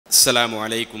அஸ்ஸலாமு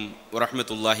அலைக்கும்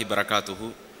வரஹ்மத்துல்லாஹி பரகாத்துஹு.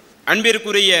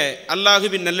 அன்பிற்குரிய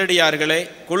அல்லாஹுவின் நல்லடியார்களே,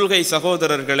 கொள்கை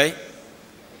சகோதரர்களே,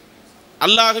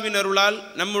 அல்லாஹுவின் அருளால்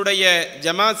நம்முடைய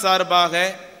ஜமாத் சார்பாக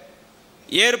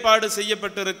ஏற்பாடு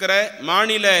செய்யப்பட்டிருக்கிற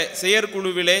மாநில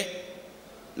செயற்குழுவிலே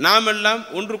நாமெல்லாம்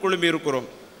ஒன்று குழுமியிருக்கிறோம்.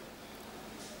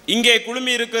 இங்கே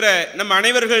குழுமியிருக்கிற நம்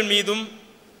அனைவர்கள் மீதும்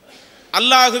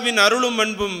அல்லாஹுவின் அருளும்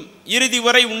அன்பும் இறுதி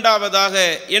வரை உண்டாவதாக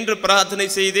என்று பிரார்த்தனை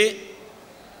செய்து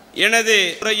எனது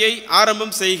உரையை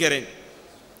ஆரம்பம் செய்கிறேன்.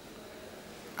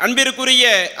 அன்பிற்குரிய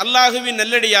அல்லாஹுவின்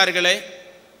நல்லடியார்களே,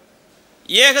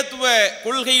 ஏகத்துவ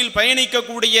கொள்கையில்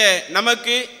பயணிக்கக்கூடிய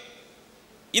நமக்கு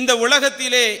இந்த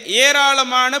உலகத்திலே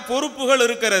ஏராளமான பொறுப்புகள்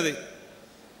இருக்கிறது.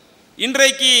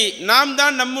 இன்றைக்கு நாம்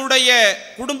தான் நம்முடைய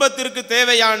குடும்பத்திற்கு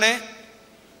தேவையான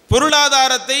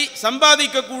பொருளாதாரத்தை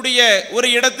சம்பாதிக்கக்கூடிய ஒரு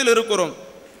இடத்தில் இருக்கிறோம்.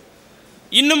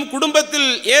 இன்னும்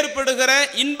குடும்பத்தில் ஏற்படுகிற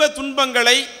இன்ப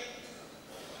துன்பங்களை,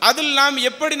 அதில் நாம்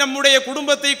எப்படி நம்முடைய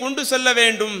குடும்பத்தை கொண்டு செல்ல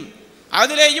வேண்டும்,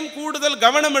 அதிலேயும் கூடுதல்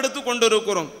கவனம் எடுத்து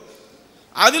கொண்டிருக்கிறோம்.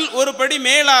 அதில் ஒரு படி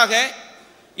மேலாக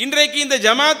இன்றைக்கு இந்த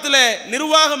ஜமாத்தில்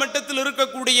நிர்வாக மட்டத்தில்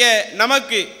இருக்கக்கூடிய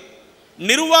நமக்கு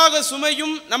நிர்வாக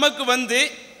சுமையும் நமக்கு வந்து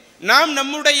நாம்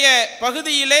நம்முடைய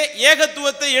பகுதியிலே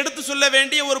ஏகத்துவத்தை எடுத்து சொல்ல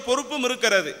வேண்டிய ஒரு பொறுப்பும்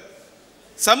இருக்கிறது.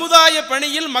 சமுதாய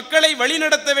பணியில் மக்களை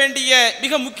வழிநடத்த வேண்டிய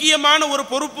மிக முக்கியமான ஒரு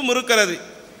பொறுப்பும் இருக்கிறது.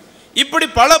 இப்படி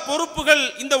பல பொறுப்புகள்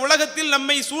இந்த உலகத்தில்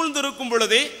நம்மை சூழ்ந்திருக்கும்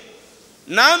பொழுது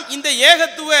நாம் இந்த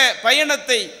ஏகத்துவ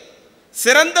பயணத்தை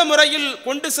சிறந்த முறையில்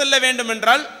கொண்டு செல்ல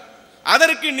வேண்டுமென்றால்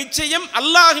அதற்கு நிச்சயம்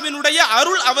அல்லாஹுவினுடைய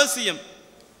அருள் அவசியம்.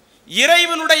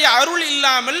 இறைவனுடைய அருள்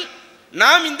இல்லாமல்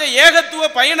நாம் இந்த ஏகத்துவ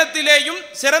பயணத்திலேயும்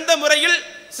சிறந்த முறையில்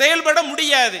செயல்பட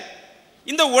முடியாது.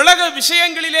 இந்த உலக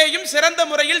விஷயங்களிலேயும் சிறந்த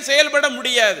முறையில் செயல்பட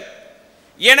முடியாது.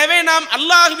 எனவே நாம்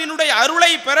அல்லாஹுவினுடைய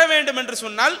அருளை பெற வேண்டும் என்று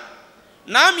சொன்னால்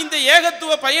நாம் இந்த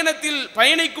ஏகத்துவ பயணத்தில்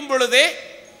பயணிக்கும் பொழுதே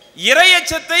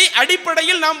இறையச்சத்தை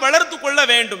அடிப்படையில் நாம் வளர்த்து கொள்ள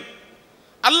வேண்டும்.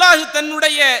 அல்லாஹ்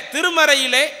தன்னுடைய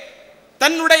திருமறையிலே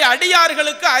தன்னுடைய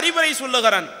அடியார்களுக்கு அறிவுரை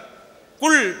சொல்லுகிறான்.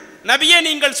 குல், நபியே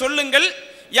நீங்கள் சொல்லுங்கள்,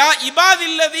 யா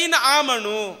இபாதில்லதீன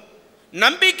ஆமனு,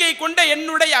 நம்பிக்கை கொண்ட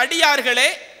என்னுடைய அடியார்களே,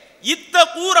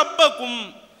 இத்தகூ ரப்பக்கும்,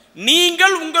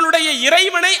 நீங்கள் உங்களுடைய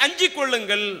இறைவனை அஞ்சிக்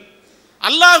கொள்ளுங்கள்.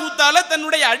 அல்லாஹு தஆலா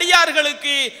தன்னுடைய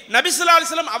அடியார்களுக்கு நபி ஸல்லல்லாஹு அலைஹி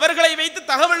வஸல்லம் அவர்களை வைத்து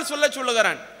தகவல் சொல்ல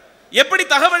சொல்லுகிறான். எப்படி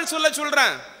தகவல் சொல்ல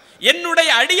சொல்றான்? என்னுடைய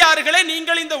அடியார்களே,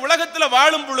 நீங்கள் இந்த உலகத்தில்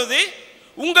வாழும் பொழுது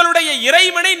உங்களுடைய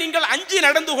இறைவனை நீங்கள் அஞ்சி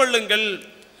நடந்து கொள்ளுங்கள்.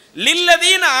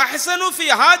 லில்லதீன அஹ்ஸனு ஃபி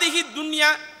ஹாதிஹி துன்யா,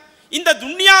 இந்த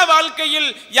துன்யா வாழ்க்கையில்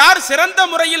யார் சிறந்த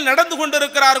முறையில் நடந்து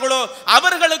கொண்டிருக்கிறார்களோ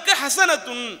அவர்களுக்கு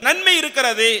ஹஸனத்துன், நன்மை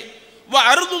இருக்கிறது. வ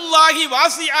அர்துல்லாஹி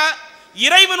வாசிஆ,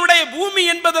 இறைவனுடைய பூமி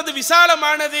என்பது அது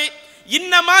விசாலமானது.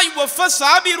 இன்னமா யுவஃப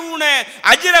சாபிரூன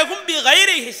அஜ்ரஹும்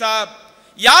பிகைரி ஹிசாப்,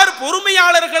 யார்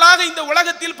பொறுமையாளர்களாக இந்த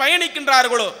உலகத்தில்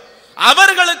பயணிக்கின்றார்களோ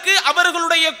அவர்களுக்கு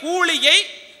அவர்களுடைய கூலியை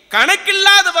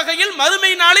கணக்கில்லாத வகையில்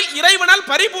மறுமை நாளில் இறைவனால்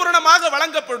பரிபூரணமாக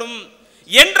வழங்கப்படும்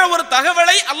என்ற ஒரு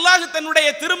தகவலை அல்லாஹ் தன்னுடைய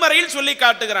திருமறையில் சொல்லி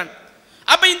காட்டுகிறான்.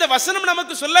 அப்ப இந்த வசனம்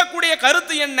நமக்கு சொல்லக்கூடிய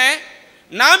கருத்து என்ன?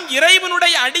 நாம்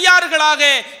இறைவனுடைய அடியார்களாக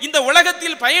இந்த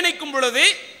உலகத்தில் பயணிக்கும் பொழுது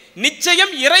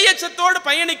நிச்சயம் இறையச்சத்தோடு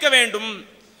பயணிக்க வேண்டும்.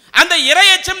 அந்த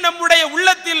இறையச்சம் நம்முடைய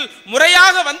உள்ளத்தில்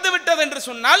முறையாக வந்துவிட்டது என்று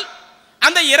சொன்னால்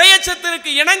அந்த இறையச்சத்திற்கு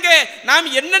இணங்க நாம்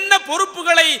என்னென்ன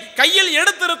பொறுப்புகளை கையில்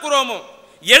எடுத்திருக்கிறோமோ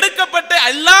எடுக்கப்பட்ட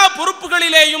எல்லா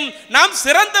பொறுப்புகளிலேயும் நாம்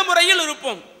சிறந்த முறையில்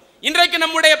இருப்போம். இன்றைக்கு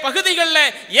நம்முடைய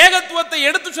பகுதிகளில் ஏகத்துவத்தை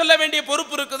எடுத்து சொல்ல வேண்டிய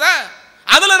பொறுப்பு இருக்குதா?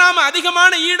 அதுல நாம்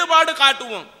அதிகமான ஈடுபாடு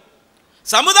காட்டுவோம்.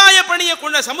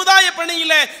 சமுதாய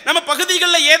பணியில நம்ம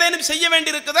பகுதிகளில் ஏதேனும் செய்ய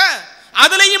வேண்டி இருக்குதா?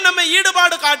 அதுலயும் நம்ம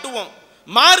ஈடுபாடு காட்டுவோம்.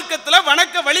 மார்க்கத்தில்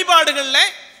வணக்க வழிபாடுகள்ல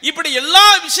இப்படி எல்லா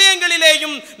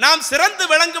விஷயங்களிலேயும் நாம் சிறந்து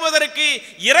விளங்குவதற்கு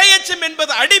இறையச்சம்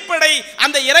என்பது அடிப்படை.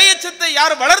 அந்த இறையச்சத்தை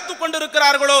யார் வளர்த்து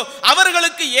கொண்டிருக்கிறார்களோ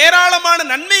அவர்களுக்கு ஏராளமான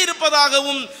நன்மை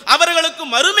இருப்பதாகவும் அவர்களுக்கு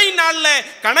மறுமை நாளில்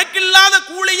கணக்கில்லாத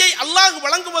கூலியை அல்லாஹ்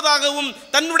வழங்குவதாகவும்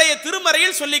தன்னுடைய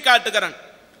திருமறையில் சொல்லி காட்டுகிறான்.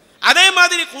 அதே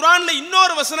மாதிரி குர்ஆன்ல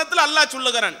இன்னொரு வசனத்தில் அல்லாஹ்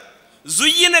சொல்லுகிறான்,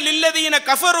 ஸுய்யின லில்லதீன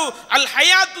கஃபரு அல்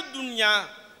ஹயாத்து துன்யா,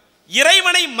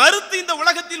 இறைவனை மறுத்து இந்த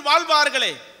உலகத்தில்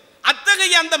வாழ்வார்களே,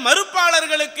 அத்தகைய அந்த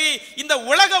மறுப்பாளர்களுக்கு இந்த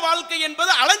உலக வாழ்க்கை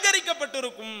என்பது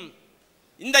அலங்கரிக்கப்பட்டிருக்கும்.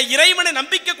 இந்த இறைவனை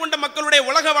நம்பிக்கை கொண்ட மக்களுடைய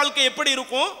உலக வாழ்க்கை எப்படி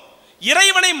இருக்கும்,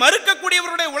 இறைவனை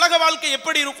மறுக்கக்கூடியவருடைய உலக வாழ்க்கை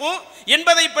எப்படி இருக்கும்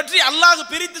என்பதை பற்றி அல்லாஹ்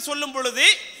பிரித்து சொல்லும் பொழுது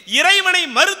இறைவனை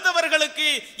மறுத்தவர்களுக்கு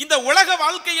இந்த உலக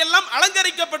வாழ்க்கை எல்லாம்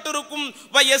அலங்கரிக்கப்பட்டிருக்கும்.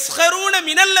 வயஸ்ஹரூன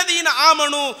மினல்லதீன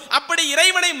ஆமனு, அப்படி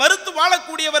இறைவனை மறுத்து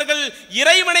வாழக்கூடியவர்கள்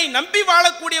இறைவனை நம்பி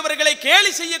வாழக்கூடியவர்களை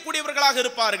கேலி செய்யக்கூடியவர்களாக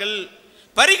இருப்பார்கள்,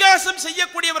 பரிகாசம்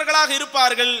செய்யக்கூடியவர்களாக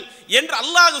இருப்பார்கள் என்று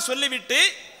அல்லாஹ் சொல்லிவிட்டு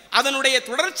அதனுடைய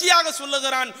தொடர்ச்சியாக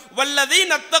சொல்லுகிறான்,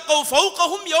 வல்லதீன தக்கவ்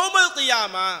ஃபௌகஹும் யௌமல்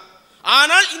கியாமா,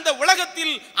 ஆனால் இந்த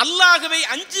உலகத்தில் அல்லாஹ்வை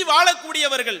அஞ்சி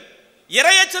வாழக்கூடியவர்கள்,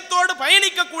 இறையச்சத்தோடு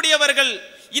பயணிக்கக்கூடியவர்கள்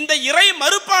இந்த இறை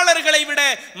மறுப்பாளர்களை விட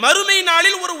மறுமை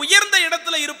நாளில் ஒரு உயர்ந்த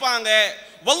இடத்துல இருப்பாங்க.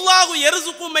 வல்லாஹு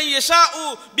யர்சுகு மை யஷாஉ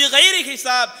பிகைரி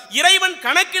ஹிசாப், இறைவன்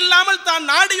கணக்கில்லாமல் தான்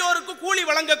நாடியோருக்கு கூலி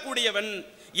வழங்கக்கூடியவன்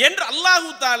என்று அல்லாஹு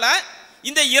தஆலா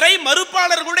இந்த இறை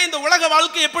மறுப்பாளர்களுடைய இந்த உலக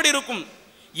வாழ்க்கை எப்படி இருக்கும்,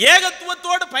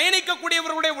 ஏகத்துவத்தோடு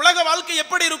பயணிக்கக்கூடியவர்களுடைய உலக வாழ்க்கை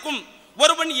எப்படி இருக்கும்?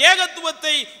 ஒருவன்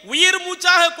ஏகத்துவத்தை உயிர்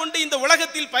மூச்சாக கொண்டு இந்த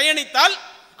உலகத்தில் பயணித்தால்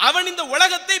அவன் இந்த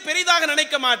உலகத்தை பெரிதாக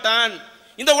நினைக்க மாட்டான்.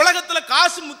 இந்த உலகத்தில்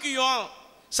காசு முக்கியம்,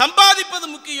 சம்பாதிப்பது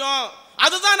முக்கியம்,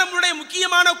 அதுதான் நம்முடைய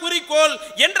முக்கியமான குறிக்கோள்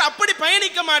என்று அப்படி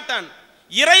பயணிக்க மாட்டான்.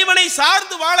 இறைவனை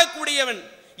சார்ந்து வாழக்கூடியவன்,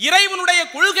 இறைவனுடைய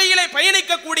கொள்கையிலே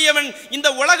பயணிக்கக்கூடியவன் இந்த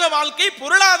உலக வாழ்க்கை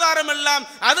பொருளாதாரம் எல்லாம்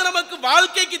அது நமக்கு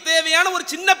வாழ்க்கைக்கு தேவையான ஒரு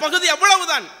சின்ன பகுதி,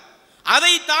 அவ்வளவுதான்.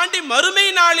 அதை தாண்டி மறுமை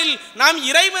நாளில் நாம்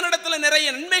இறைவனிடத்தில் நிறைய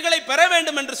நன்மைகளை பெற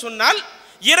வேண்டும் என்று சொன்னால்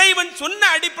இறைவன் சொன்ன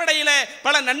அடிப்படையில்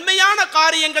பல நன்மையான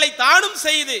காரியங்களை தானும்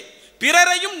செய்து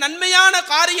பிறரையும் நன்மையான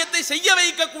காரியத்தை செய்ய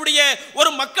வைக்கக்கூடிய ஒரு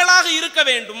மக்களாக இருக்க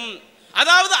வேண்டும்.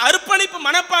 அதாவது அர்ப்பணிப்பு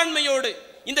மனப்பான்மையோடு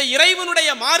இந்த இறைவனுடைய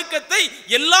மார்க்கத்தை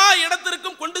எல்லா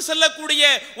இடத்திற்கும் கொண்டு செல்லக்கூடிய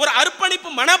ஒரு அர்ப்பணிப்பு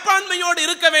மனப்பான்மையோடு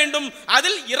இருக்க வேண்டும்.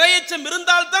 அதில் இறையச்சம்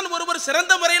இருந்தால்தான் ஒருவர்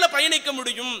சிறந்த முறையில் பயணிக்க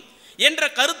முடியும்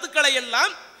என்ற கருத்துக்களை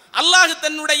எல்லாம் அல்லாஹ்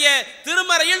தன்னுடைய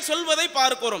திருமறையில் சொல்வதை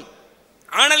பார்க்கிறோம்.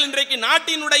 ஆனால் இன்றைக்கு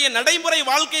நாட்டினுடைய நடைமுறை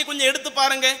வாழ்க்கையை கொஞ்சம் எடுத்து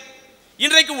பாருங்க.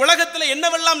 இன்றைக்கு உலகத்தில்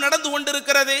என்னவெல்லாம் நடந்து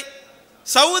கொண்டிருக்கிறது?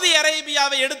 சவுதி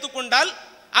அரேபியாவை எடுத்துக்கொண்டால்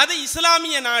அது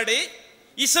இஸ்லாமிய நாடு,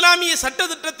 இஸ்லாமிய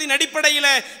சட்டத்திட்டத்தின்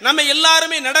அடிப்படையில் நம்ம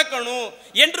எல்லாருமே நடக்கணும்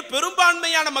என்று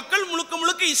பெரும்பான்மையான மக்கள் முழுக்க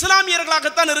முழுக்க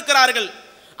இஸ்லாமியர்களாகத்தான் இருக்கிறார்கள்.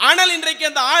 ஆனால் இன்றைக்கு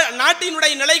அந்த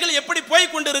நாட்டினுடைய நிலைகள் எப்படி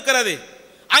போய் கொண்டிருக்கிறது?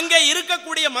 அங்கே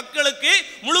இருக்கக்கூடிய மக்களுக்கு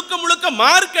முழுக்க முழுக்க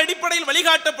மார்க்க அடிப்படையில்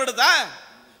வழிகாட்டப்படுதா?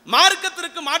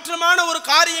 மார்க்கத்திற்கு மாற்றமான ஒரு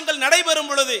காரியங்கள் நடைபெறும்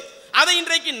பொழுது அதை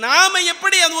இன்றைக்கு நாம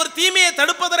எப்படி அது ஒரு தீமையை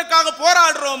தடுப்பதற்காக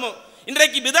போராடுறோமோ,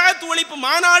 இன்றைக்கு பிதாஅத் ஒழிப்பு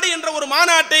மாநாடு என்ற ஒரு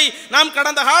மாநாட்டை நாம்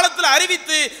கடந்த காலத்தில்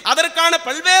அறிவித்து அதற்கான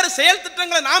பல்வேறு செயல்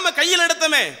திட்டங்களை நாம கையில்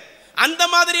எடுத்தோமே, அந்த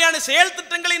மாதிரியான செயல்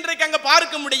திட்டங்களை இன்றைக்கு அங்க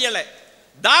பார்க்க முடியல.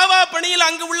 தாவா பணியில்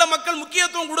அங்கு உள்ள மக்கள்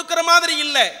முக்கியத்துவம் கொடுக்கிற மாதிரி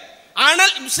இல்லை.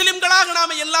 ஆனால் முஸ்லிம்களாக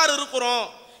நாம எல்லாரும் இருக்கிறோம்,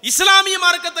 இஸ்லாமிய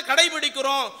மார்க்கத்தை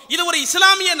கடைபிடிக்கிறோம், இது ஒரு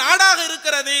இஸ்லாமிய நாடாக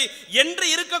இருக்கிறது என்று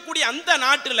இருக்கக்கூடிய அந்த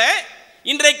நாட்டில்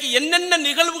இன்றைக்கு என்னென்ன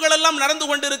நிகழ்வுகள் எல்லாம் நடந்து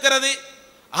கொண்டிருக்கிறது?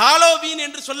 ஹாலோவீன்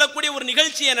என்று சொல்லக்கூடிய ஒரு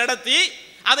நிகழ்ச்சியை நடத்தி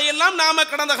அதையெல்லாம் நாம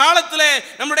கடந்த காலத்தில்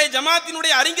நம்முடைய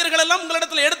ஜமாத்தினுடைய அறிஞர்கள் எல்லாம்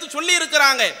உங்களிடத்தில் எடுத்து சொல்லி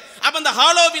இருக்கிறாங்க. அப்ப அந்த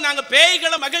ஹாலோவீன் நாங்க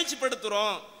பேய்களை மகிழ்ச்சி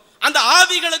படுத்துறோம், அந்த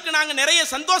ஆவிகளுக்கு நாங்கள் நிறைய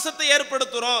சந்தோஷத்தை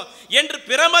ஏற்படுத்துறோம் என்று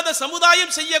பிரமத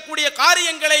சமுதாயம் செய்யக்கூடிய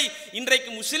காரியங்களை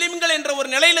இன்றைக்கு முஸ்லிம்கள் என்ற ஒரு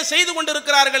நிலையில செய்து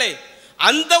கொண்டிருக்கிறார்களே,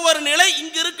 அந்த ஒரு நிலை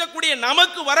இங்கு இருக்கக்கூடிய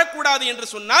நமக்கு வரக்கூடாது என்று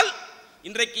சொன்னால்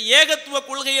இன்றைக்கு ஏகத்துவ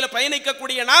கொள்கையில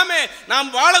பயணிக்கக்கூடிய நாம்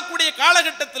வாழக்கூடிய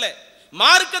காலகட்டத்தில்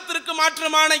மார்க்கத்திற்கு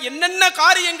மாற்றமான என்னென்ன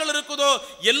காரியங்கள் இருக்குதோ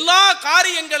எல்லா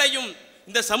காரியங்களையும்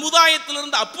இந்த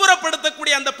சமுதாயத்திலிருந்து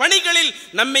அப்புறப்படுத்தக்கூடிய அந்த பணிகளில்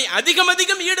நம்மை அதிகம்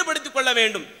அதிகம் ஈடுபடுத்திக் கொள்ள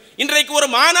வேண்டும். இன்றைக்கு ஒரு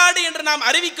மாநாடு என்று நாம்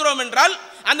அறிவிக்கிறோம் என்றால்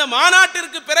அந்த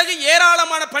மாநாட்டிற்கு பிறகு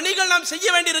ஏராளமான பணிகள் நாம் செய்ய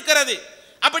வேண்டி இருக்கிறது.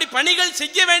 அப்படி பணிகள்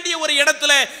செய்ய வேண்டிய ஒரு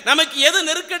இடத்துல நமக்கு எது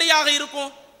நெருக்கடியாக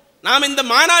இருக்கும்? நாம் இந்த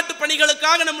மாநாட்டு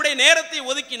பணிகளுக்காக நம்முடைய நேரத்தை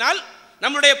ஒதுக்கினால்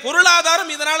நம்முடைய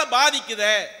பொருளாதாரம் இதனால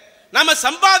பாதிக்குது, நம்ம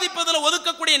சம்பாதிப்பதில்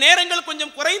ஒதுக்கக்கூடிய நேரங்கள்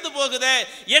கொஞ்சம் குறைந்து போகுது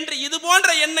என்று இது போன்ற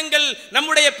எண்ணங்கள்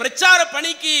நம்முடைய பிரச்சார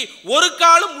பணிக்கு ஒரு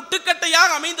காலம்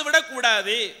முட்டுக்கட்டையாக அமைந்து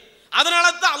விடக்கூடாது. அதனால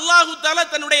தான் அல்லாஹு தஆலா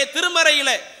தன்னுடைய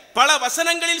திருமறையில பல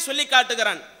வசனங்களில் சொல்லி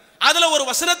காட்டுகிறான். அதுல ஒரு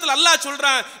வசனத்தில் அல்லாஹ்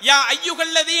சொல்றான், யா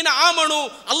ஐயுகல்லதீன ஆமனு,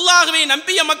 அல்லாஹ்வை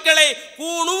நம்பிய மக்களே,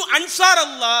 கூனு அன்சார்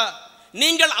அல்லாஹ்,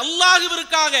 நீங்கள்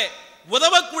அல்லாஹ்விற்காக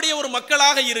உதவக்கூடிய ஒரு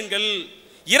மக்களாக இருங்கள்.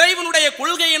 இறைவனுடைய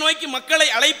கொள்கையை நோக்கி மக்களை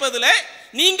அழைப்பதில்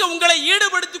நீங்க உங்களை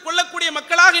ஈடுபடுத்திக் கொள்ளக்கூடிய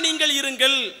மக்களாக நீங்கள்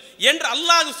இருங்கள் என்று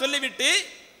அல்லாஹ் சொல்லிவிட்டு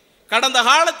கடந்த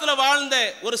காலத்தில் வாழ்ந்த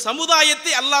ஒரு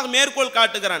சமுதாயத்தை அல்லாஹ் மேற்கோள்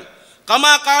காட்டுகிறான்.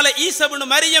 கமா கால ஈசா இப்னு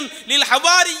மரியம் லில்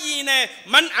ஹவாரியீன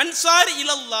மன் அன்சார்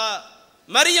இலல்லாஹ்,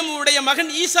 மரியமுடைய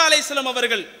மகன் ஈசா அலைஹிஸ்ஸலாம்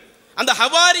அவர்கள் அந்த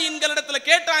ஹவாரியன்களிடத்துல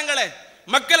கேட்டாங்களே,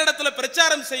 மக்களிடத்துல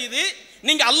பிரச்சாரம் செய்து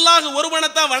நீங்க அல்லாஹ்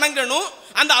ஒருவனைத்தான் வணங்கணும்,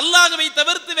 அந்த அல்லாஹ்வை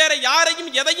தவிர்த்து வேற யாரையும்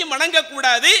எதையும்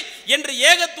வணங்கக்கூடாது என்று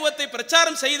ஏகத்துவத்தை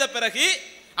பிரச்சாரம் செய்த பிறகு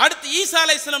அடுத்து ஈசா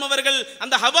அலைஹிஸ்ஸலாம் அவர்கள்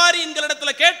அந்த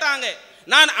ஹவாரியன்களிடத்துல கேட்டாங்க,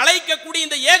 நான் அழைக்கக்கூடிய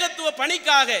இந்த ஏகத்துவ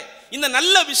பணிக்காக, இந்த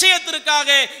நல்ல விஷயத்திற்காக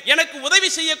எனக்கு உதவி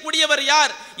செய்யக்கூடியவர்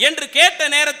யார் என்று கேட்ட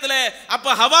நேரத்தில்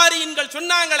அப்ப ஹவாரியன்கள்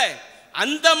சொன்னாங்களே,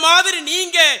 அந்த மாதிரி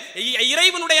நீங்க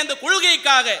இறைவனுடைய அந்த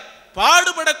கொள்கைக்காக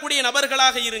பாடுபடக்கூடிய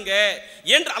நபர்களாக இருங்க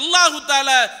என்று அல்லாஹு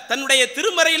தஆலா தன்னுடைய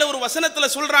திருமறையில ஒரு வசனத்துல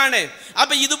சொல்றானே.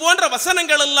 அப்ப இது போன்ற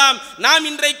வசனங்கள் எல்லாம் நாம்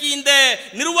இன்றைக்கு இந்த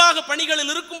நிர்வாக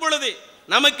பணிகளில் இருக்கும் பொழுது,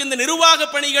 நமக்கு இந்த நிர்வாக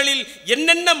பணிகளில்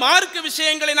என்னென்ன மார்க்க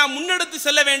விஷயங்களை நாம் முன்னெடுத்து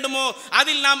செல்ல வேண்டுமோ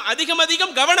அதில் நாம்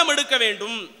அதிகம் கவனம் எடுக்க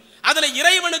வேண்டும். அதுல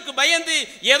இறைவனுக்கு பயந்து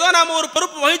ஏதோ நாம ஒரு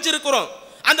பொறுப்பு வகிச்சிருக்கிறோம்,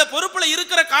 அந்த பொறுப்புல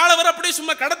இருக்கிற காலவரை அப்படியே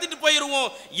சும்மா கடத்திட்டு போயிருவோம்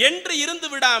என்று இருந்து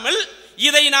விடாமல்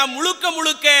இதை நாம்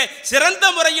முழுக்க சிறந்த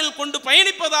முறையில் கொண்டு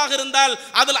பயணிப்பதாக இருந்தால்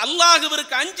அதில்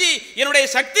அல்லாஹ்விற்கு அஞ்சி என்னுடைய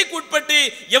சக்திக்கு உட்பட்டு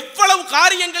எவ்வளவு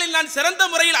காரியங்களில் நான் சிறந்த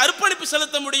முறையில் அர்ப்பணிப்பு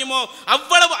செலுத்த முடியுமோ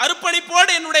அவ்வளவு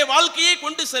அர்ப்பணிப்போடு என்னுடைய வாழ்க்கையை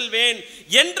கொண்டு செல்வேன்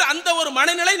என்ற அந்த ஒரு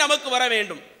மனநிலை நமக்கு வர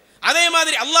வேண்டும். அதே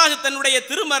மாதிரி அல்லாஹ் தன்னுடைய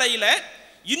திருமறையில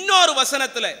இன்னொரு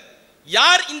வசனத்துல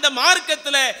யார் இந்த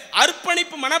மார்க்கத்துல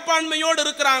அர்ப்பணிப்பு மனப்பான்மையோடு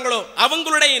இருக்கிறாங்களோ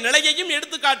அவங்களுடைய நிலையையும்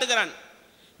எடுத்து காட்டுகிறான்.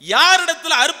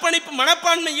 யாரிடத்துல அர்ப்பணிப்பு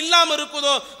மனப்பான்மை இல்லாம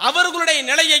இருக்குதோ அவர்களுடைய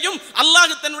நிலையையும்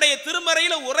அல்லாஹ் தன்னுடைய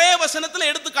திருமறையில ஒரே வசனத்துல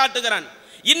எடுத்து காட்டுகிறான்.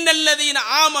 இன்னல்லதீன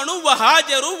ஆமனு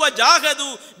வஹாஜரு வஜாஹது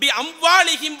பி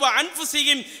அம்வாலிஹிம் வ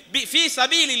அன்ஃபுஸிஹிம் ஃபீ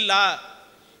சபீலில்லாஹ்,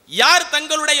 யார்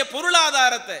தங்களுடைய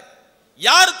பொருளாதாரத்தை,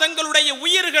 யார் தங்களுடைய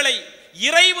உயிர்களை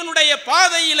இறைவனுடைய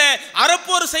பாதையில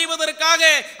அறப்போர் செய்வதற்காக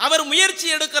அவர் முயற்சி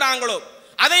எடுக்கிறாங்களோ,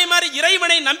 அதே மாதிரி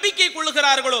இறைவனை நம்பிக்கை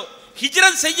கொள்ளுகிறார்களோ,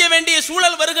 ஹிஜ்ரத் செய்ய வேண்டிய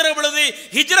சூழல் வருகிற பொழுது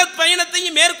ஹிஜ்ரத்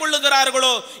பயணத்தையும்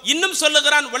மேற்கொள்ளுகிறார்களோ, இன்னும்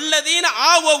சொல்லுகிறான் வல்லதீன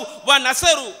ஆவவ் வ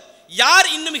நஸரு, யார்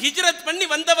இன்னும் ஹிஜ்ரத் பண்ணி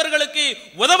வந்தவர்களுக்கு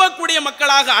உதவக்கூடிய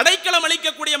மக்களாக அடைக்கலம்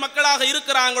அளிக்கக்கூடிய மக்களாக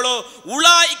இருக்கிறாங்களோ,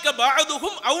 உலாயிக்க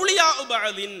பஅதுஹும் அவுலியாஉ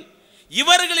பஅதின்,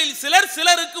 இவர்களில் சிலர்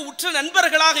சிலருக்கு உற்ற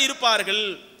நண்பர்களாக இருப்பார்கள்.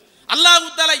 அல்லாஹ்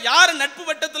தஆலா யார் நட்பு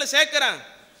வட்டத்தில் சேர்க்கிறான்?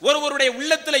 ஒருவருடைய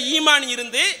உள்ளத்துல ஈமான்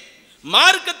இருந்து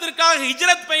மார்க்கத்திற்காக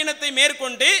ஹிஜ்ரத் பயணத்தை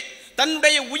மேற்கொண்டு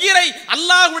தன்னுடைய உயிரை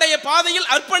அல்லாஹ்வுடைய பாதையில்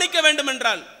அர்ப்பணிக்க வேண்டும்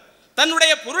என்றால்,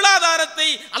 தன்னுடைய பொருளாதாரத்தை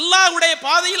அல்லாஹ்வுடைய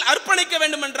பாதையில் அர்ப்பணிக்க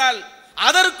வேண்டும் என்றால்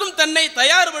அதற்கும் தன்னை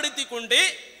தயார்படுத்தி கொண்டு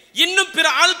இன்னும் பிற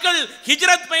ஆட்கள்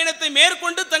ஹிஜ்ரத் பயணத்தை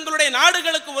மேற்கொண்டு தங்களுடைய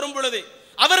நாடுகளுக்கு வரும் பொழுது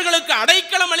அவர்களுக்கு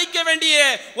அடைக்கலம் அளிக்க வேண்டிய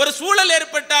ஒரு சூழல்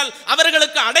ஏற்பட்டால்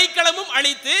அவர்களுக்கு அடைக்கலமும்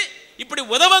அளித்து இப்படி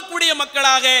உதவக்கூடிய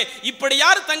மக்களாக இப்படி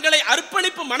யார் தங்களை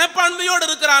அர்ப்பணிப்பு மனப்பான்மையோடு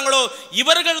இருக்கிறாங்களோ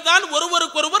இவர்கள் தான்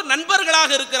ஒருவருக்கொருவர்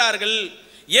நண்பர்களாக இருக்கிறார்கள்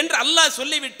என்று அல்லாஹ்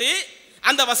சொல்லிவிட்டு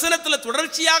அந்த வசனத்தில்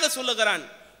தொடர்ச்சியாக சொல்லுகிறான்.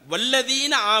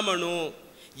 வல்லதீன ஆமனு,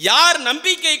 யார்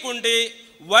நம்பிக்கை கொண்டு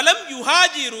வலம்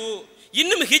யுஹாஜிரு,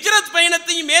 இன்னும் ஹிஜ்ரத்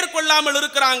பயணத்தையும் மேற்கொள்ளாமல்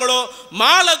இருக்கிறாங்களோ,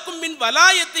 மாலக்கும் மின்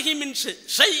வலாயத்திஹி மின்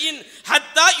ஷைஇன்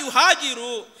ஹத்தா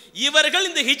யுஹாஜிரு, இவர்கள்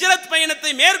இந்த ஹிஜ்ரத்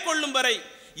பயணத்தை மேற்கொள்ளும் வரை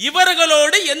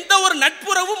இவர்களோடு எந்த ஒரு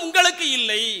நட்புறவும் உங்களுக்கு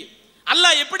இல்லை.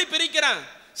 அல்லாஹ் எப்படி பிரிக்கிறான்?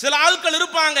 சில ஆட்கள்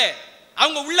இருப்பாங்க,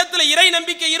 அவங்க உள்ளத்துல இறை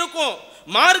நம்பிக்கை இருக்கும்,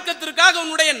 மார்க்கத்திற்காக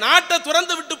உன்னுடைய நாட்டை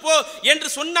துறந்து விட்டு போ என்று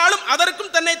சொன்னாலும்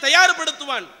அதற்கும் தன்னை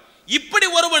தயார்படுத்துவான். இப்படி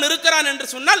ஒருவன் இருக்கிறான் என்று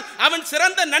சொன்னால் அவன்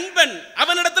சிறந்த நண்பன்,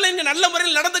 அவனிடத்துல இங்க நல்ல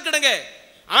முறையில் நடந்துக்கிடுங்க.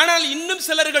 ஆனால் இன்னும்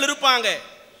சிலர்கள் இருப்பாங்க,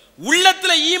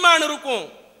 உள்ளத்துல ஈமான் இருக்கும்,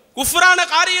 குஃப்ரான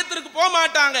காரியத்திற்கு போக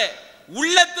மாட்டாங்க,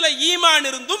 உள்ளத்துல ஈமான்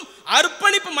இருந்தும்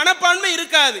அர்ப்பணிப்பு மனப்பான்மை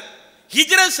இருக்காது.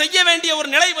 ஹிஜ்ரத் செய்ய வேண்டிய ஒரு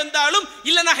நிலை வந்தாலும்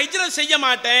இல்ல நான் ஹிஜ்ரத் செய்ய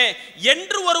மாட்டேன்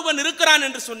என்று ஒருவன் இருக்கிறான்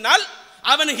என்று சொன்னால்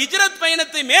அவன் ஹிஜ்ரத்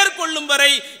பயணத்தை மேற்கொள்ளும்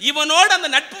வரை இவனோடு அந்த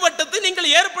நட்பு வட்டத்தை நீங்கள்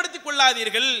ஏற்படுத்திக்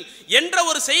கொள்ளாதீர்கள் என்ற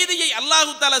ஒரு செய்தியை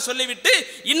அல்லாஹு தஆலா சொல்லிவிட்டு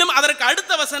இன்னும் அதற்கு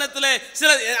அடுத்த வசனத்துல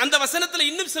அந்த வசனத்துல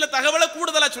இன்னும் சில தகவலை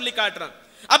கூடுதலா சொல்லி காட்டுறான்.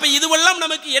 அப்ப இதுவெல்லாம்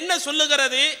நமக்கு என்ன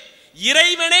சொல்லுகிறது?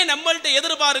 இறைவனே நம்மள்ட்ட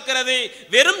எதிர்பார்க்கிறது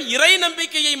வெறும் இறை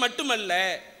நம்பிக்கையை மட்டுமல்ல.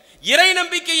 இறை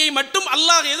நம்பிக்கையை மட்டும்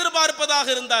அல்லாஹ் எதிர்பார்ப்பதாக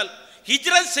இருந்தால்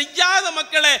ஹிஜ்ரத் செய்யாத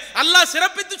மக்களை அல்லாஹ்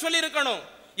சிறப்பித்து சொல்லியிருக்கணும்.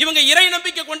 இவங்க இறை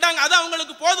நம்பிக்கை கொண்டாங்க, அது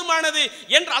அவங்களுக்கு போதுமானது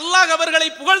என்று அல்லாஹ் அவர்களை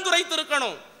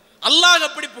புகழ்ந்துரைத்திருக்கணும். அல்லாஹ்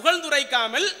அப்படி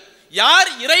புகழ்ந்துரைக்காமல் யார்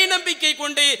இறை நம்பிக்கை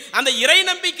கொண்டு அந்த இறை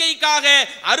நம்பிக்கைக்காக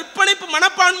அர்ப்பணிப்பு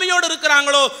மனப்பான்மையோடு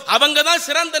இருக்கிறாங்களோ அவங்க தான்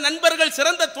சிறந்த நண்பர்கள்,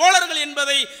 சிறந்த தோழர்கள்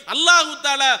என்பதை அல்லாஹு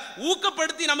தஆலா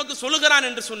ஊக்கப்படுத்தி நமக்கு சொல்லுகிறான்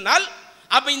என்று சொன்னால்,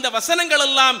 அப்ப இந்த வசனங்கள்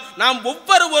எல்லாம் நாம்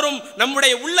ஒவ்வொருவரும்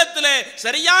நம்முடைய உள்ளத்தில்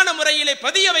சரியான முறையிலே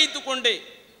பதிய வைத்துக் கொண்டு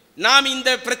நாம் இந்த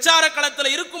பிரச்சார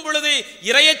களத்தில் இருக்கும் பொழுது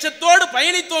இறையச்சத்தோடு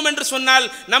பயணித்தோம் என்று சொன்னால்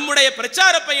நம்முடைய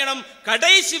பிரச்சார பயணம்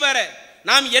கடைசி வரை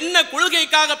நாம் என்ன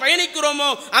கொள்கைக்காக பயணிக்கிறோமோ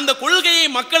அந்த கொள்கையை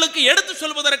மக்களுக்கு எடுத்து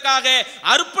சொல்வதற்காக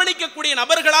அர்ப்பணிக்கக்கூடிய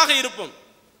நபர்களாக இருப்போம்.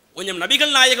 கொஞ்சம்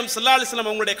நபிகள் நாயகம் ஸல்லல்லாஹு அலைஹி வஸல்லம்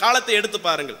அவங்களுடைய காலத்தை எடுத்து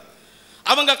பாருங்கள்.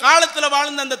 அவங்க காலத்தில்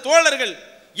வாழ்ந்த அந்த தோழர்கள்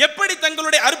எப்படி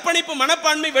தங்களுடைய அர்ப்பணிப்பு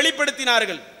மனப்பான்மை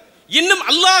வெளிப்படுத்தினார்கள். இன்னும்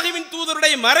அல்லாஹ்வின்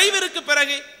தூதருடைய மறைவிற்கு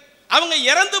பிறகு, அவங்க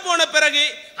இறந்து போன பிறகு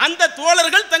அந்த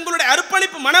தோழர்கள் தங்களுடைய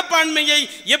அர்ப்பணிப்பு மனப்பான்மையை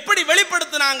எப்படி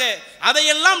வெளிப்படுத்தினாங்க,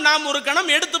 அதையெல்லாம் நாம் ஒரு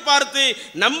கணம் எடுத்து பார்த்து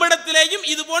நம்மிடத்திலேயும்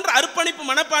இது போன்ற அர்ப்பணிப்பு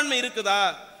மனப்பான்மை இருக்குதா?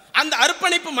 அந்த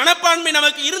அர்ப்பணிப்பு மனப்பான்மை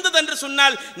நமக்கு இருந்தது என்று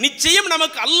சொன்னால் நிச்சயம்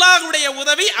நமக்கு அல்லாஹ்வுடைய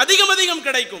உதவி அதிகம்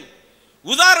கிடைக்கும்.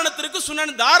 உதாரணத்திற்கு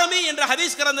சுனன் தாரமி என்ற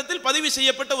ஹதீஸ் கிரந்தத்தில் பதிவு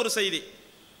செய்யப்பட்ட ஒரு செய்தி.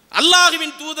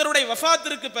 அல்லாஹ்வின் தூதருடைய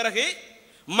வஃபாத்திற்கு பிறகு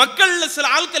மக்கள் சில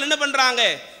ஆட்கள் என்ன பண்றாங்க,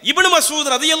 இப்னு மஸ்ஊத்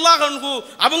ரலியல்லாஹு அன்ஹு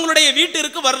அவங்களுடைய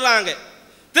வீட்டிற்கு வர்றாங்க.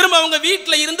 திரும்ப அவங்க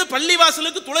வீட்டில் இருந்து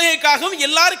பள்ளிவாசலுக்கு தொழுகைக்காகவும்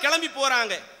எல்லாரும் கிளம்பி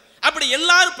போறாங்க. அப்படி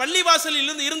எல்லாரும்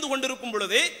பள்ளிவாசலில் இருந்து கொண்டிருக்கும்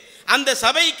பொழுது அந்த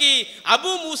சபைக்கு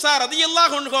அபு மூசா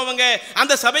ரதியல்லாஹு அன்ஹு அவங்க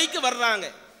அந்த சபைக்கு வர்றாங்க.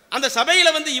 அந்த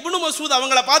சபையில இப்னு மசூத்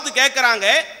அவங்கள பார்த்து கேட்கறாங்க,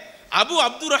 அபு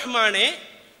அப்துர் ரஹ்மானே,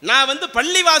 நான்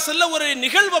பள்ளிவாசல்ல ஒரு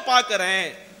நிகழ்வை பார்க்கிறேன்.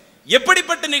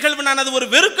 எப்படிப்பட்ட நிகழ்வு? நான் அது ஒரு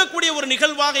வெறுக்கக்கூடிய ஒரு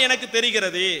நிகழ்வாக எனக்கு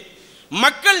தெரிகிறது.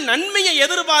 மக்கள் நன்மையை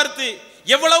எதிர்பார்த்து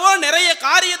எவ்வளவோ நிறைய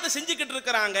காரியத்தை செஞ்சுக்கிட்டு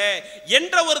இருக்கிறாங்க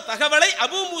என்ற ஒரு தகவலை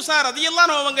அபு மூசா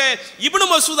ரதியல்லாஹு அவங்க இப்னு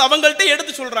மசூத் அவங்கள்ட்ட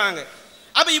எடுத்து சொல்றாங்க.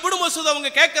 அப்ப இப்னு மசூத் அவங்க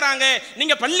கேட்கிறாங்க,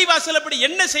 நீங்க பள்ளிவாசல் அப்படி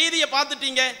என்ன செய்தியை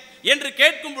பார்த்துட்டீங்க என்று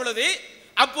கேட்கும் பொழுது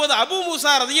அப்போது அபு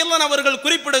மூசா ரதியல்லாஹு அவர்கள்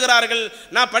குறிப்பிடுகிறார்கள்,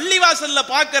 நான் பள்ளிவாசல்ல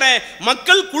பார்க்கிறேன்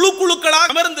மக்கள்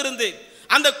குழுக்களாக அமர்ந்திருந்து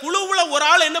அந்த குழுவுல ஒரு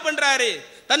ஆள் என்ன பண்றாரு,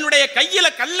 தன்னுடைய கையில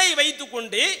கல்லை வைத்துக்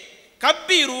கொண்டு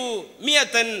கப்பீரு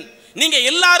மியத்தன், நீங்க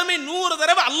எல்லாருமே 100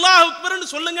 தடவை அல்லாஹ் அக்பர்னு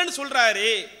சொல்லுங்கன்னு சொல்றாரு.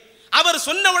 அவர்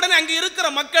சொன்ன உடனே அங்க இருக்கிற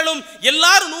மக்களும்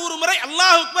எல்லாரும் 100 முறை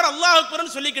அல்லாஹ் அக்பர் அல்லாஹ்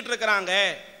அக்பர்னு சொல்லிக்கிட்டு இருக்கிறாங்க.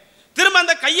 திரும்ப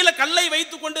அந்த கையில கல்லை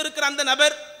வைத்துக் கொண்டு இருக்கிற அந்த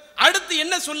நபர் அடுத்து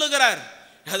என்ன சொல்லுகிறார்,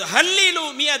 ஹல்லிலு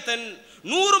மியத்தன்,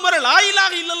 100 முறை லா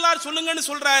இலாஹ இல்லல்லாஹ் சொல்லுங்கன்னு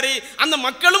சொல்றாரு. அந்த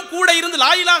மக்களும் கூட இருந்து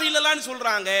லா இலாஹ இல்லல்லாஹ்னு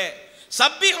சொல்றாங்க.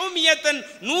 சப்பிஹு மியத்தன்,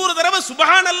 100 தடவை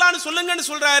சுப்ஹானல்லாஹ்னு சொல்லுங்கன்னு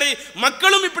சொல்றாரு.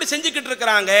 மக்களும் இப்படி செஞ்சுக்கிட்டு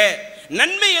இருக்கிறாங்க.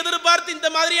 நன்மை எதிர்பார்த்து இந்த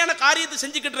மாதிரியான காரியத்தை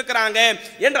செஞ்சுக்கிட்டு இருக்கிறாங்க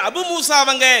என்று அபு மூசா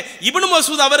அவங்க இப்னு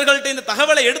மசூத் அவர்கள்ட்ட இந்த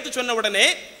தகவலை எடுத்து சொன்ன உடனே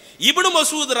இப்னு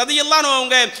மசூத் ரதியல்லாஹு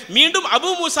அவங்க மீண்டும்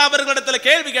அபு மூசா அவர்களிடத்துல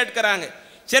கேள்வி கேட்கிறாங்க,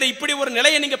 சரி இப்படி ஒரு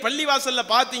நிலையை நீங்க பள்ளிவாசல்ல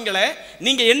பாத்தீங்களே,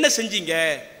 நீங்க என்ன செஞ்சீங்க?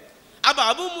 அப்ப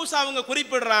அபு மூசா அவங்க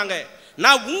குறிப்பிடுறாங்க,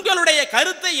 நான் உங்களுடைய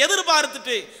கருத்தை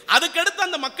எதிர்பார்த்துட்டு அதுக்கடுத்து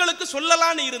அந்த மக்களுக்கு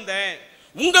சொல்லலான்னு இருந்தேன்.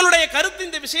 உங்களுடைய கருத்து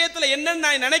இந்த விஷயத்துல என்னன்னு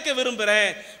நான் நினைக்க விரும்புறேன்,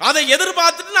 அதை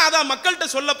எதிர்பார்த்துட்டு நான் அதை மக்கள்கிட்ட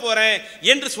சொல்ல போறேன்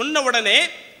என்று சொன்ன உடனே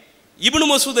இப்னு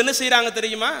மசூத் என்ன செய்யறாங்க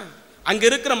தெரியுமா, அங்க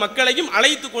இருக்கிற மக்களையும்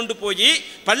அழைத்து கொண்டு போய்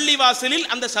பள்ளிவாசலில்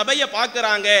அந்த சபையை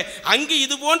பார்க்கிறாங்க. அங்கு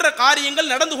இது போன்ற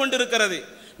காரியங்கள் நடந்து கொண்டிருக்கிறது.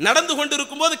 நடந்து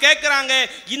கொண்டிருக்கும் போது கேட்கிறாங்க,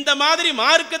 இந்த மாதிரி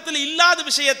மார்க்கத்தில் இல்லாத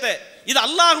விஷயத்தை இது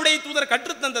அல்லாஹ்வுடைய தூதர்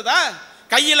கற்றுத்தந்ததா?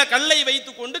 கையில கல்லை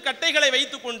வைத்துக்கொண்டு கட்டைகளை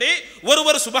வைத்துக்கொண்டு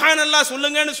ஒருவர் சுப்ஹானல்லாஹ்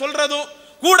சொல்லுங்கன்னு சொல்றதும்,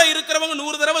 கூட இருக்கிறவங்க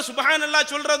 100 தடவை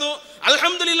சுப்ஹானல்லாஹ் சொல்றதும்,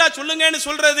 அல்ஹம்துலில்லாஹ் சொல்லுங்கன்னு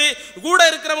சொல்றது, கூட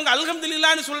இருக்கிறவங்க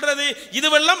அல்ஹம்துலில்லாஹ்னு சொல்றது,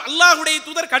 இதுவெல்லாம் அல்லாஹ்வுடைய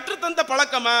தூதர் கற்றுத்தந்த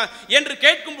பழக்கமா என்று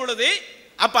கேட்கும் பொழுது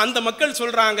அப்ப அந்த மக்கள்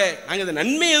சொல்றாங்க, நாங்க இதை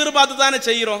நன்மை எதிர்பார்த்து தானே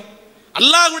செய்யறோம்.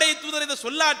 அல்லாஹ்வுடைய தூதர் இதை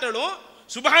சொல்லாட்டலும்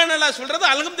சுப்ஹானல்லாஹ் சொல்றது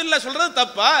அல்ஹம்துலில்லாஹ் சொல்றது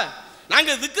தப்பா?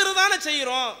 நாங்க திக்ர் தானே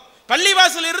செய்யறோம்.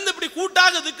 பள்ளிவாசல் இருந்து இப்படி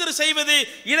கூட்டாக திக்ர் செய்வது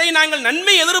இதை நாங்கள்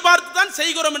நன்மை எதிர்பார்த்து தான்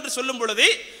செய்கிறோம் என்று சொல்லும் பொழுது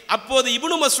அப்போது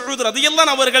இப்னு மஸ்ஊத்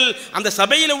ரலியல்லாஹு அவர்கள் அந்த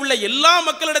சபையில் உள்ள எல்லா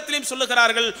மக்களிடத்திலும்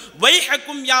சொல்லுகிறார்கள்,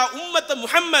 வைஹக்கும் யா உம்மத்த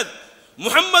முஹம்மத்,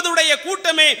 முஹம்மதுடைய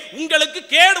கூட்டமே உங்களுக்கு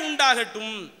கேடு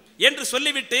உண்டாகட்டும் என்று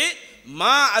சொல்லிவிட்டு,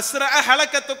 மா அஸ்ரா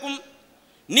ஹலகத்துக்கும்,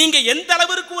 நீங்க எந்த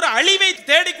அளவிற்கு ஒரு அழிவை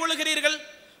தேடிக் கொள்கிறீர்கள்,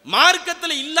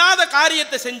 மார்க்கத்தில் இல்லாத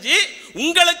காரியத்தை செஞ்சு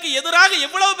உங்களுக்கு எதிராக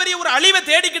எவ்வளவு பெரிய ஒரு அழிவை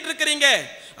தேடிக்கிட்டு இருக்கிறீங்க.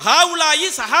 ஹாவுலாயி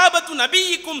சஹாபத்து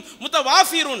நபியிக்கும்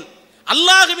முத்தவாஃபிருன்,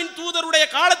 அல்லாஹ்வின் தூதருடைய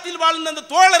காலத்தில் வாழ்ந்த அந்த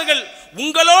தோழர்கள்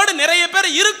உங்களோடு நிறைய பேர்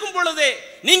இருக்கும் பொழுதே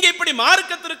நீங்க இப்படி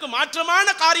மார்க்கத்திற்கு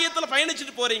மாற்றமான காரியத்தில்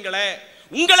பயணிச்சுட்டு போறீங்களே,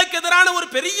 உங்களுக்கு எதிரான ஒரு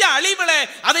பெரிய அழிவுல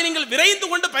அதை நீங்கள் விரைந்து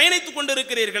கொண்டு பயணித்துக் கொண்டு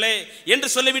இருக்கிறீர்களே என்று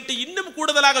சொல்லிவிட்டு இன்னும்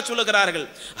கூடுதலாக சொல்லுகிறார்கள்,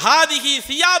 ஹாதிஹி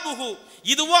சியாபுஹு,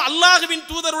 இதுவோ அல்லாஹ்வின்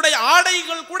தூதருடைய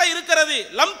ஆடைகள் கூட இருக்கிறது,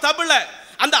 லம் தபுல,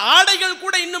 அந்த ஆடைகள்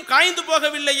கூட இன்னும் காய்ந்து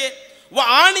போகவில்லையே,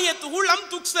 லம்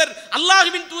துக்சர்,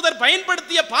 அல்லாஹ்வின் தூதர்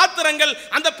பயன்படுத்திய பாத்திரங்கள்,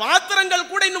 அந்த பாத்திரங்கள்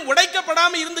கூட இன்னும்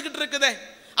உடைக்கப்படாம இருந்துகிட்டு இருக்குது.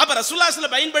 அப்ப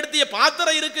ரசூலுல்லாஹ் பயன்படுத்திய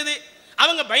பாத்திரம் இருக்குது,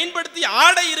 அவங்க பயன்படுத்திய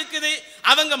ஆடை இருக்குது,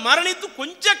 அவங்க மரணித்து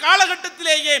கொஞ்ச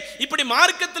காலகட்டத்திலேயே இப்படி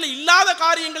மார்க்கத்தில் இல்லாத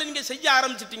காரியங்களை நீங்க செய்ய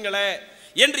ஆரம்பிச்சிட்டீங்களே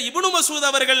என்று இப்னு மஸ்ஊத்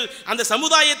அவர்கள் அந்த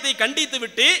சமுதாயத்தை கண்டித்து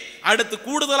விட்டு அடுத்து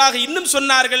கூடுதலாக இன்னும்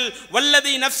சொன்னார்கள்,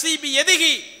 வல்லதி நஃப்ஸி பி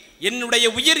யதிஹி, என்னுடைய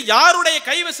உயிர் யாருடைய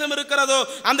கைவசம் இருக்கிறதோ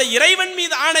அந்த இறைவன்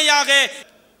மீது ஆணையாக,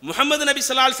 முஹம்மது நபி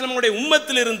ஸல்லல்லாஹு அலைஹி வஸல்லம் உடைய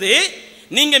உம்மத்திலிருந்து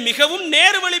நீங்க மிகவும்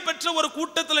நேர்வழி பெற்ற ஒரு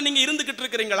கூட்டத்தில் நீங்க இருந்துகிட்டு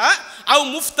இருக்கிறீங்களா, அவ்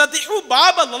முஃப்ததிஹு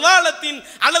பாப லலாலத்தின்,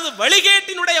 அல்லது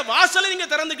வழிகேட்டினுடைய வாசலை நீங்க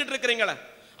திறந்துகிட்டு இருக்கிறீங்களா?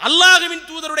 அல்லாஹ்வின்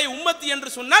தூதருடைய உம்மத்தி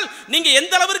என்று சொன்னால் நீங்க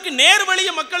எந்த அளவிற்கு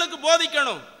நேர்வழியை மக்களுக்கு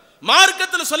போதிக்கணும்,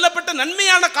 மார்க்கத்தில் சொல்லப்பட்ட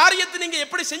நன்மையான காரியத்தை நீங்க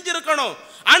எப்படி செஞ்சிருக்கணும்,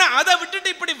 ஆனா அதை விட்டுட்டு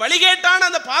இப்படி வழிகேட்டான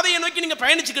அந்த பாதையை நோக்கி நீங்க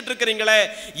பயணிச்சுக்கிட்டு இருக்கிறீங்களே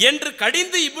என்று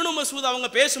கடிந்து இப்னு மஸ்ஊத் அவங்க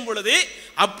பேசும் பொழுது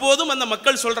அப்போதும் அந்த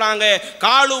மக்கள் சொல்றாங்க,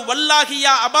 காலு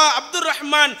வல்லாஹியா அபா அப்துர்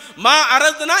ரஹ்மான் மா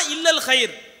அரதுனா இல்லல்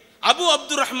ஹைர், அபு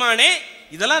அப்துர் ரஹ்மானே,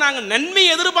 இதெல்லாம் நாங்க நன்மை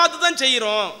எதிர்பார்த்து தான்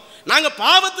செய்யறோம், நாங்க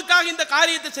பாவத்துக்காக இந்த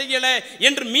காரியத்தை செய்யல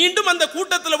என்று மீண்டும் அந்த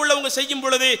கூட்டத்தில் உள்ளவங்க செய்யும்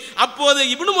பொழுது அப்போது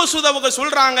இப்னு மஸ்ஊத் அவங்க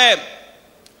சொல்றாங்க,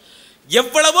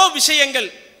 எவ்வளவோ விஷயங்கள்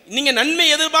நீங்க நன்மை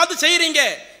எதிர்பார்த்து செய்றீங்க,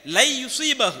 லை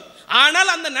யுஸீபஹு, ஆனால்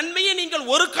அந்த நன்மையை நீங்கள்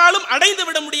ஒரு காலம் அடைந்து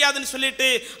விட முடியாதுன்னு சொல்லிட்டு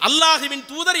அல்லாஹ்வின்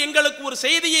தூதர் எங்களுக்கு ஒரு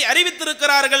செய்தியை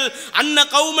அறிவித்திருக்கிறார்கள். அன்ன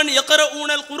கௌமன்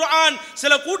யக்ரஊனல் குர்ஆன்,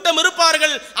 சில கூட்டம்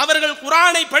இருப்பார்கள், அவர்கள்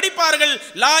குர்ஆனை படிப்பார்கள்.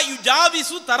 லா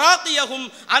யுஜாவிசு தராகியஹும்,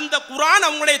 அந்த குர்ஆன்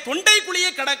அவங்களுடைய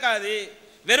தொண்டைக்குள்ளேயே கிடக்காது.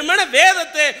 வெறுமனே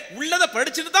வேதத்தை உள்ளதை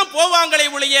படிச்சுட்டு தான் போவாங்களே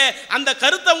ஒழிய அந்த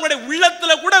கருத்து அவங்களுடைய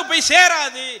உள்ளத்துல கூட போய்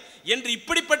சேராது என்று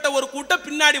இப்படிப்பட்ட ஒரு கூட்டம்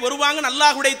பின்னாடி வருவாங்க.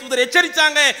 அல்லாஹ்வுடைய தூதர்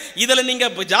எச்சரித்தாங்க, இதுல நீங்க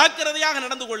ஜாக்கிரதையாக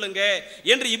நடந்து கொள்ளுங்க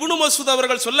என்று. இப்னு மஸ்ஊத்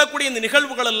அவர்கள் சொல்லக்கூடிய இந்த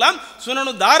நிகழ்வுகள் எல்லாம்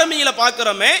சுனனு தாரமியில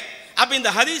பார்க்கிறோமே. அப்ப இந்த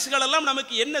ஹதீஸ்கள் எல்லாம்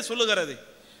நமக்கு என்ன சொல்லுகிறது?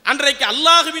 அன்றைக்கு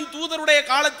அல்லாஹ்வின் தூதருடைய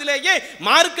காலத்திலேயே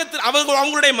மார்க்கத்தில்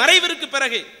அவங்களுடைய மறைவிற்கு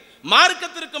பிறகு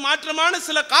மார்க்கத்திற்கு மாற்றமான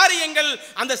சில காரியங்கள்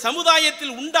அந்த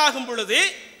சமுதாயத்தில் உண்டாகும் பொழுது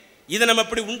இதை நம்ம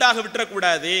அப்படி உண்டாக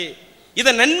விட்டுறக்கூடாது.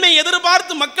 இதை நன்மை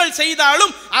எதிர்பார்த்து மக்கள்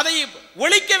செய்தாலும் அதை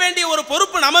ஒழிக்க வேண்டிய ஒரு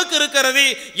பொறுப்பு நமக்கு இருக்கிறது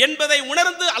என்பதை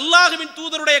உணர்ந்து அல்லாஹ்வின்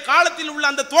தூதருடைய காலத்தில் உள்ள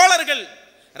அந்த தோழர்கள்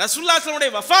ரசூலுல்லாஹி ஸல்லல்லாஹு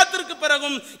அலைஹி வஸல்லம் வஃபாத்திற்கு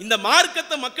பிறகும் இந்த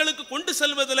மார்க்கத்தை மக்களுக்கு கொண்டு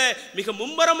செல்வதில் மிக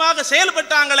மும்முரமாக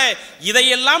செயல்பட்டாங்களே.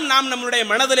 இதையெல்லாம் நாம் நம்முடைய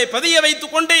மனதிலே பதிய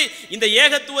வைத்துக் கொண்டு இந்த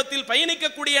ஏகத்துவத்தில்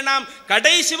பயணிக்கக்கூடிய நாம்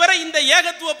கடைசி வரை இந்த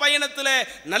ஏகத்துவ பயணத்தில்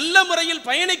நல்ல முறையில்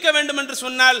பயணிக்க வேண்டும் என்று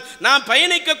சொன்னால், நாம்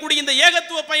பயணிக்கக்கூடிய இந்த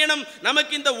ஏகத்துவ பயணம்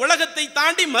நமக்கு இந்த உலகத்தை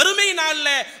தாண்டி மறுமை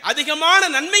நாளில் அதிகமான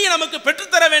நன்மையை நமக்கு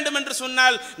பெற்றுத்தர வேண்டும் என்று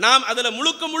சொன்னால், நாம் அதில்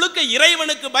முழுக்க முழுக்க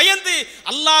இறைவனுக்கு பயந்து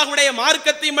அல்லாஹ்வுடைய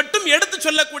மார்க்கத்தை மட்டும் எடுத்து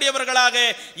சொல்லக்கூடியவர்களாக,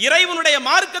 இறைவனுடைய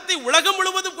மார்க்கத்தை உலகம்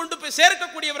முழுவதும் கொண்டு போய்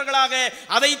சேர்க்கக்கூடியவர்களாக,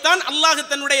 அதைத்தான் அல்லாஹ்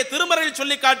தன்னுடைய திருமறையில்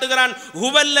சொல்லி காட்டுகிறான்.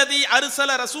 ஹுவல்லதி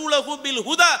அர்ஸல ரசூலஹு பில்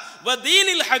ஹுதா வ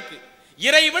தீனில் ஹக்.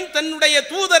 இறைவன் தன்னுடைய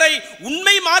தூதரை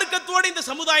உண்மை மார்க்கத்தோடு இந்த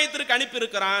சமுதாயத்திற்கு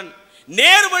அனுப்பியிருக்கிறான்,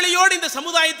 நேர்வழியோடு இந்த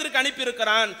சமுதாயத்திற்கு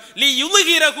அனுப்பியிருக்கிறான். லி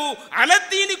யுதுஹிரஹு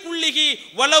அலத்தீனி குல்லிஹி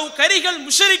வலவ் கரிகள்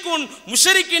முஷரிக்குன்,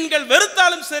 முஷரிக்கின்கள்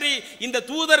வெறுத்தாலும் சரி இந்த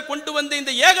தூதர் கொண்டு வந்த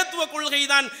இந்த ஏகத்துவ கொள்கை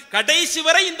தான் கடைசி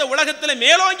வரை இந்த உலகத்தில்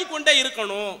மேலோங்கி கொண்டே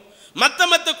இருக்கணும்.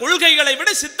 மற்ற கொள்கைகளை விட,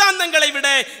 சித்தாந்தங்களை விட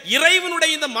இறைவனுடைய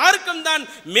இந்த மார்க்கம் தான்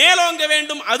மேலோங்க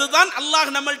வேண்டும். அதுதான்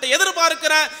அல்லாஹ் நம்மள்ட்ட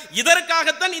எதிர்பார்க்கிறார்.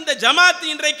 இதற்காகத்தான் இந்த ஜமாத்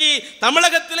இன்றைக்கு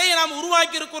தமிழகத்திலே நாம்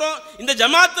உருவாக்கி இருக்கிறோம். இந்த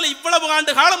ஜமாத்தில் இவ்வளவு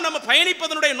ஆண்டு காலம் நம்ம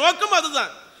பயணிப்பதனுடைய நோக்கம்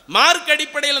அதுதான். மார்க்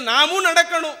அடிப்படையில் நாமும்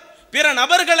நடக்கணும், பிற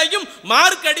நபர்களையும்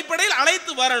மார்க் அடிப்படையில்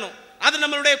அழைத்து வரணும். அது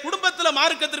நம்மளுடைய குடும்பத்தில்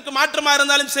மார்க்கத்திற்கு மாற்றமா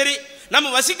இருந்தாலும் சரி,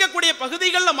 நம்ம வசிக்கக்கூடிய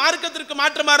பகுதிகளில் மார்க்கத்திற்கு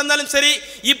மாற்றமா இருந்தாலும் சரி,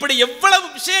 இப்படி எவ்வளவு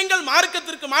விஷயங்கள்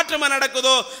மார்க்கத்திற்கு மாற்றமா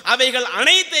நடக்குதோ அவைகள்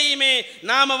அனைத்தையுமே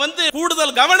நாம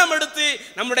கூடுதல் கவனம் எடுத்து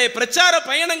நம்முடைய பிரச்சார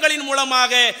பயணங்களின்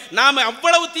மூலமாக நாம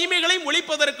அவ்வளவு தீமைகளையும்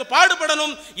ஒழிப்பதற்கு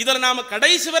பாடுபடணும். இதில் நாம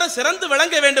கடைசி வரை சிறந்து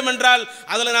விளங்க வேண்டும் என்றால்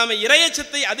அதில் நாம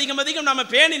இறையச்சத்தை அதிகம் நாம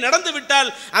பேணி நடந்து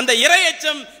விட்டால் அந்த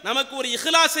இறையச்சம் நமக்கு ஒரு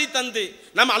இஹ்லாஸை தந்து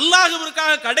நம்ம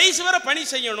அல்லாஹ்விற்காக கடைசி வரை பணி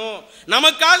செய்யணும்.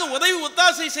 நமக்காக உதவி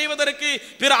ஒத்தாசை செய்வதற்கு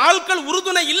பிற ஆட்கள்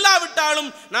உறுதுணை இல்லாவிட்டாலும்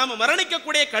நாம்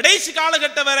மரணிக்கக்கூடிய கடைசி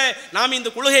காலகட்டம் வரை நாம் இந்த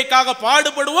கொள்கைக்காக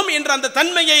பாடுபடுவோம் என்ற அந்த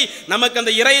தன்மையை நமக்கு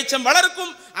அந்த இறையச்சம்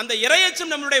வளர்க்கும். அந்த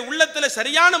இறையச்சம் நம்முடைய உள்ளத்தில்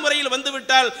சரியான முறையில்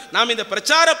வந்துவிட்டால் நாம் இந்த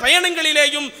பிரச்சார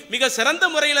பயணங்களிலேயும் மிக சிறந்த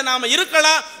முறையில் நாம்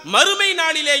இருக்கலாம். மறுமை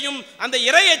நாளிலேயும் அந்த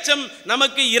இறையச்சம்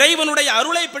நமக்கு இறைவனுடைய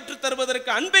அருளை பெற்றுத் தருவதற்கு,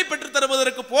 அன்பை பெற்றுத்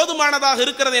தருவதற்கு போதுமானதாக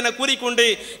இருக்கிறது என கூறிக்கொண்டு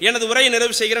எனது உரையை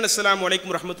நிறைவு செய்கிறேன். அஸ்ஸலாமு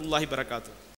அலைக்கும் வரஹ்மத்துல்லாஹி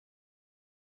வபரகாத்துஹு.